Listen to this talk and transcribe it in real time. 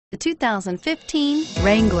The 2015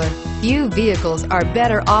 Wrangler. Few vehicles are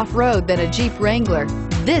better off-road than a Jeep Wrangler.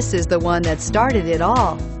 This is the one that started it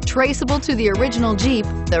all. Traceable to the original Jeep,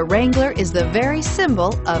 the Wrangler is the very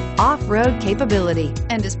symbol of off-road capability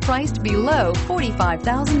and is priced below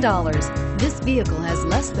 $45,000. This vehicle has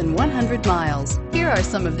less than 100 miles. Here are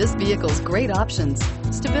some of this vehicle's great options: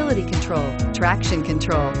 stability control, traction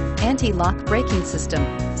control, anti-lock braking system,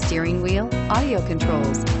 steering wheel audio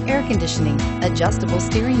controls, air conditioning, adjustable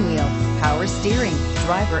steering wheel, power steering,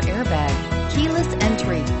 driver airbag, keyless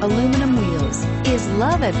entry, aluminum wheels. Is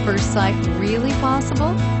love at first sight really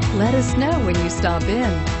possible? Let us know when you stop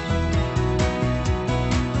in.